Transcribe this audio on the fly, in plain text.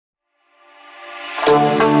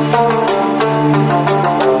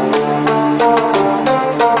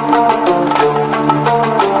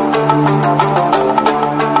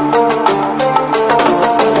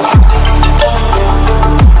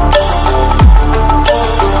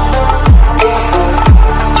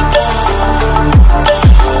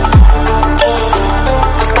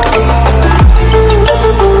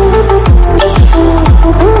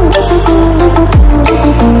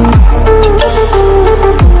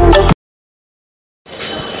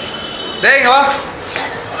டேய் இங்க வா.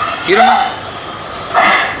 இருமா.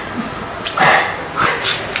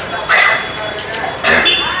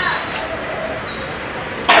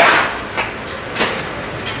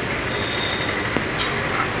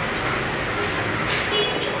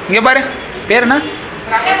 இங்க பாரு. பேர் என்ன?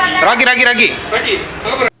 Rakhi.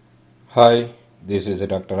 Hi, this is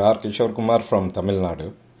Dr.R.Kishore from Tamil Nadu.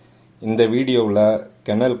 இந்த வீடியோவில்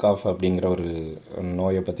கெனல் காஃப் அப்படிங்கிற ஒரு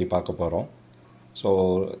நோயை பற்றி பார்க்க போகிறோம். ஸோ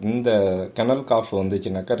இந்த கெனல் காஃப்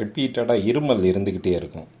வந்துச்சுனாக்கா ரிப்பீட்டடாக இருமல் இருந்துக்கிட்டே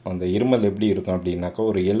இருக்கும். அந்த இருமல் எப்படி இருக்கும் அப்படின்னாக்கா,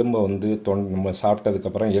 ஒரு எலும்பை வந்து நம்ம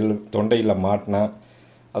சாப்பிட்டதுக்கப்புறம் தொண்டையில் மாட்டினா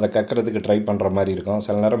அதை கக்கிறதுக்கு ட்ரை பண்ணுற மாதிரி இருக்கும்.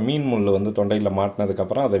 சில நேரம் மீன் முள் வந்து தொண்டையில்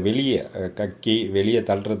மாட்டினதுக்கப்புறம் அதை வெளியே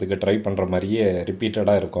தள்ளுறதுக்கு ட்ரை பண்ணுற மாதிரியே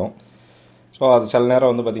ரிப்பீட்டடாக இருக்கும். ஸோ அது சில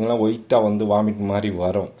நேரம் வந்து பார்த்திங்கன்னா ஒயிட்டாக வந்து வாமிட் மாதிரி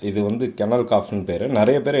வரும். இது வந்து கெனல் காஃப்னு பேர்.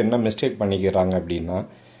 நிறைய பேர் என்ன மிஸ்டேக் பண்ணிக்கிறாங்க அப்படின்னா,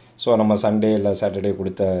 ஸோ நம்ம சண்டே இல்லை சாட்டர்டே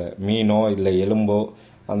கொடுத்த மீனோ இல்லை எலும்போ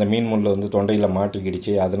அந்த மீன் முள் வந்து தொண்டையில்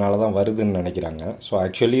மாட்டிக்கிடுச்சு, அதனால தான் வருதுன்னு நினைக்கிறாங்க. ஸோ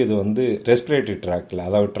ஆக்சுவலி இது வந்து ரெஸ்பிரேட்டரி ட்ராக்டில்,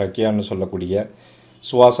 அதாவது ட்ரக்கியான்னு சொல்லக்கூடிய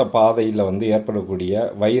சுவாச பாதையில் வந்து ஏற்படக்கூடிய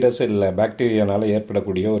வைரஸ் இல்லை பாக்டீரியானால்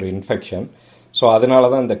ஏற்படக்கூடிய ஒரு இன்ஃபெக்ஷன். ஸோ அதனால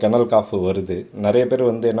தான் இந்த கெனல் காஃப் வருது. நிறைய பேர்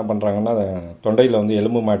வந்து என்ன பண்ணுறாங்கன்னா, தொண்டையில் வந்து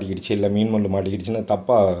எலும்பு மாட்டிக்கிடுச்சு இல்லை மீன் முள் மாட்டிக்கிடுச்சுன்னு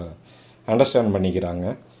தப்பாக அண்டர்ஸ்டாண்ட் பண்ணிக்கிறாங்க.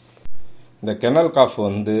 இந்த கெனல் காஃப்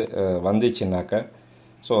வந்து வந்துச்சுனாக்க,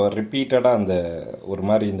 ஸோ ரிப்பீட்டடாக அந்த ஒரு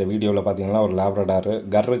மாதிரி இந்த வீடியோவில் பார்த்திங்கன்னா ஒரு லேப்ரடாரு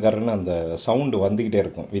கர்ருன்னு அந்த சவுண்டு வந்துக்கிட்டே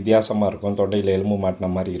இருக்கும். வித்தியாசமாக இருக்கும், தொண்டையில் எலும்பு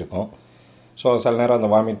மாட்டின மாதிரி இருக்கும். ஸோ சில நேரம்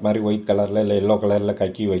அந்த வாமிட் மாதிரி ஒயிட் கலரில் இல்லை எல்லோ கலரில்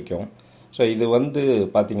கக்கி வைக்கும். ஸோ இது வந்து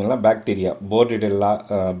பார்த்திங்கன்னா பாக்டீரியா, போர்டெட்டெல்லா,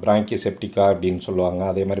 bronchiseptica அப்படின்னு சொல்லுவாங்க.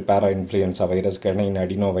 அதே மாதிரி parainfluenza virus, canine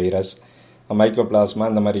adenovirus, mycoplasma,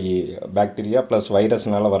 இந்த மாதிரி பாக்டீரியா ப்ளஸ்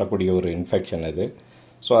வைரஸ்னால் வரக்கூடிய ஒரு இன்ஃபெக்ஷன் இது.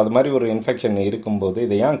 ஸோ அது மாதிரி ஒரு இன்ஃபெக்ஷன் இருக்கும்போது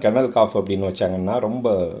இதை ஏன் கெனல் காஃப் அப்படின்னு வச்சாங்கன்னா, ரொம்ப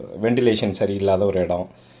வெண்டிலேஷன் சரியில்லாத ஒரு இடம்,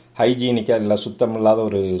 ஹைஜீனிக்காக இல்லை சுத்தம் இல்லாத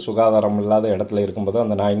ஒரு சுகாதாரம் இல்லாத இடத்துல இருக்கும்போது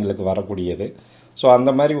அந்த நாய்ங்களுக்கு வரக்கூடியது. ஸோ அந்த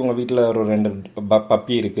மாதிரி உங்கள் வீட்டில் ஒரு 2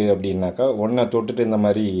 பப்பி இருக்குது அப்படின்னாக்கா, ஒன்றை தொட்டுட்டு இந்த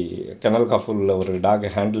மாதிரி கெனல் காஃப் உள்ள ஒரு டாகை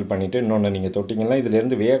ஹேண்டில் பண்ணிவிட்டு இன்னொன்று நீங்கள் தொட்டிங்கன்னா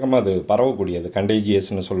இதுலேருந்து வேகமாக அது பரவக்கூடியது,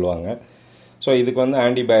 கண்டேஜியஸ்னு சொல்லுவாங்க. ஸோ இதுக்கு வந்து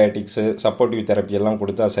ஆன்டிபயோட்டிக்ஸு, சப்போர்ட்டிவ் தெரப்பி எல்லாம்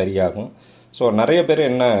கொடுத்தா சரியாகும். ஸோ நிறைய பேர்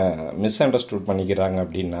என்ன மிஸ் அண்டர்ஸ்டூட் பண்ணிக்கிறாங்க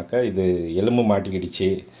அப்படின்னாக்கா, இது எலும்பு மாட்டிக்கிடுச்சு,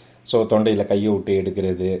 ஸோ தொண்டையில் கையை விட்டு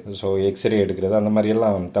எடுக்கிறது, ஸோ எக்ஸ்ரே எடுக்கிறது, அந்த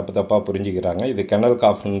மாதிரியெல்லாம் தப்பாக புரிஞ்சுக்கிறாங்க. இது கெனல்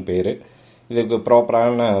காஃப்னு பேர். இதுக்கு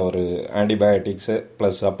ப்ராப்பரான ஒரு ஆன்டிபயோட்டிக்ஸு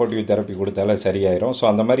ப்ளஸ் சப்போர்ட்டிவ் தெரப்பி கொடுத்தாலே சரியாயிரும். ஸோ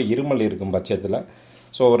அந்த மாதிரி இருமல் இருக்கும் பட்சத்தில்,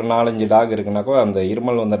 ஸோ ஒரு 4-5 டாக் இருக்குனாக்கோ அந்த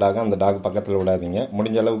இருமல் வந்த அந்த டாக் பக்கத்தில் விடாதீங்க.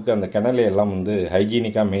 முடிஞ்ச அளவுக்கு அந்த கெனலை எல்லாம் வந்து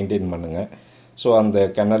ஹைஜீனிக்காக மெயின்டைன் பண்ணுங்கள். ஸோ அந்த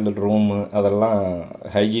கெனல் ரூமு அதெல்லாம்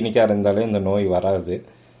ஹைஜீனிக்காக இருந்தாலே இந்த நோய் வராது.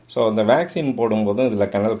 ஸோ அந்த வேக்சின் போடும்போதும்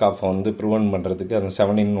இதில் கெனல் காஃபை வந்து ப்ரிவென்ட் பண்ணுறதுக்கு அந்த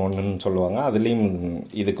 7-in-1ன்னு சொல்லுவாங்க. அதுலேயும்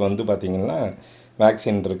இதுக்கு வந்து பார்த்திங்கன்னா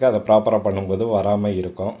வேக்சின் இருக்குது. அதை ப்ராப்பராக பண்ணும்போது வராமல்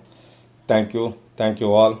இருக்கும். Thank you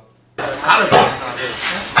all.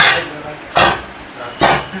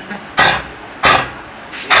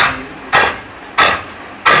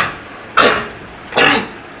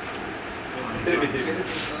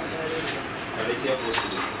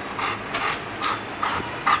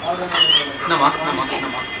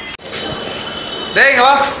 டேய் இங்க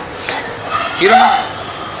வா. இருமா.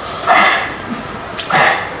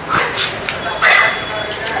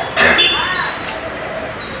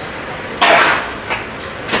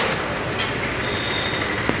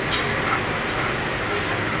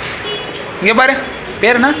 இங்க பாரு.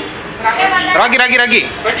 பேர் என்ன? ராக்கி.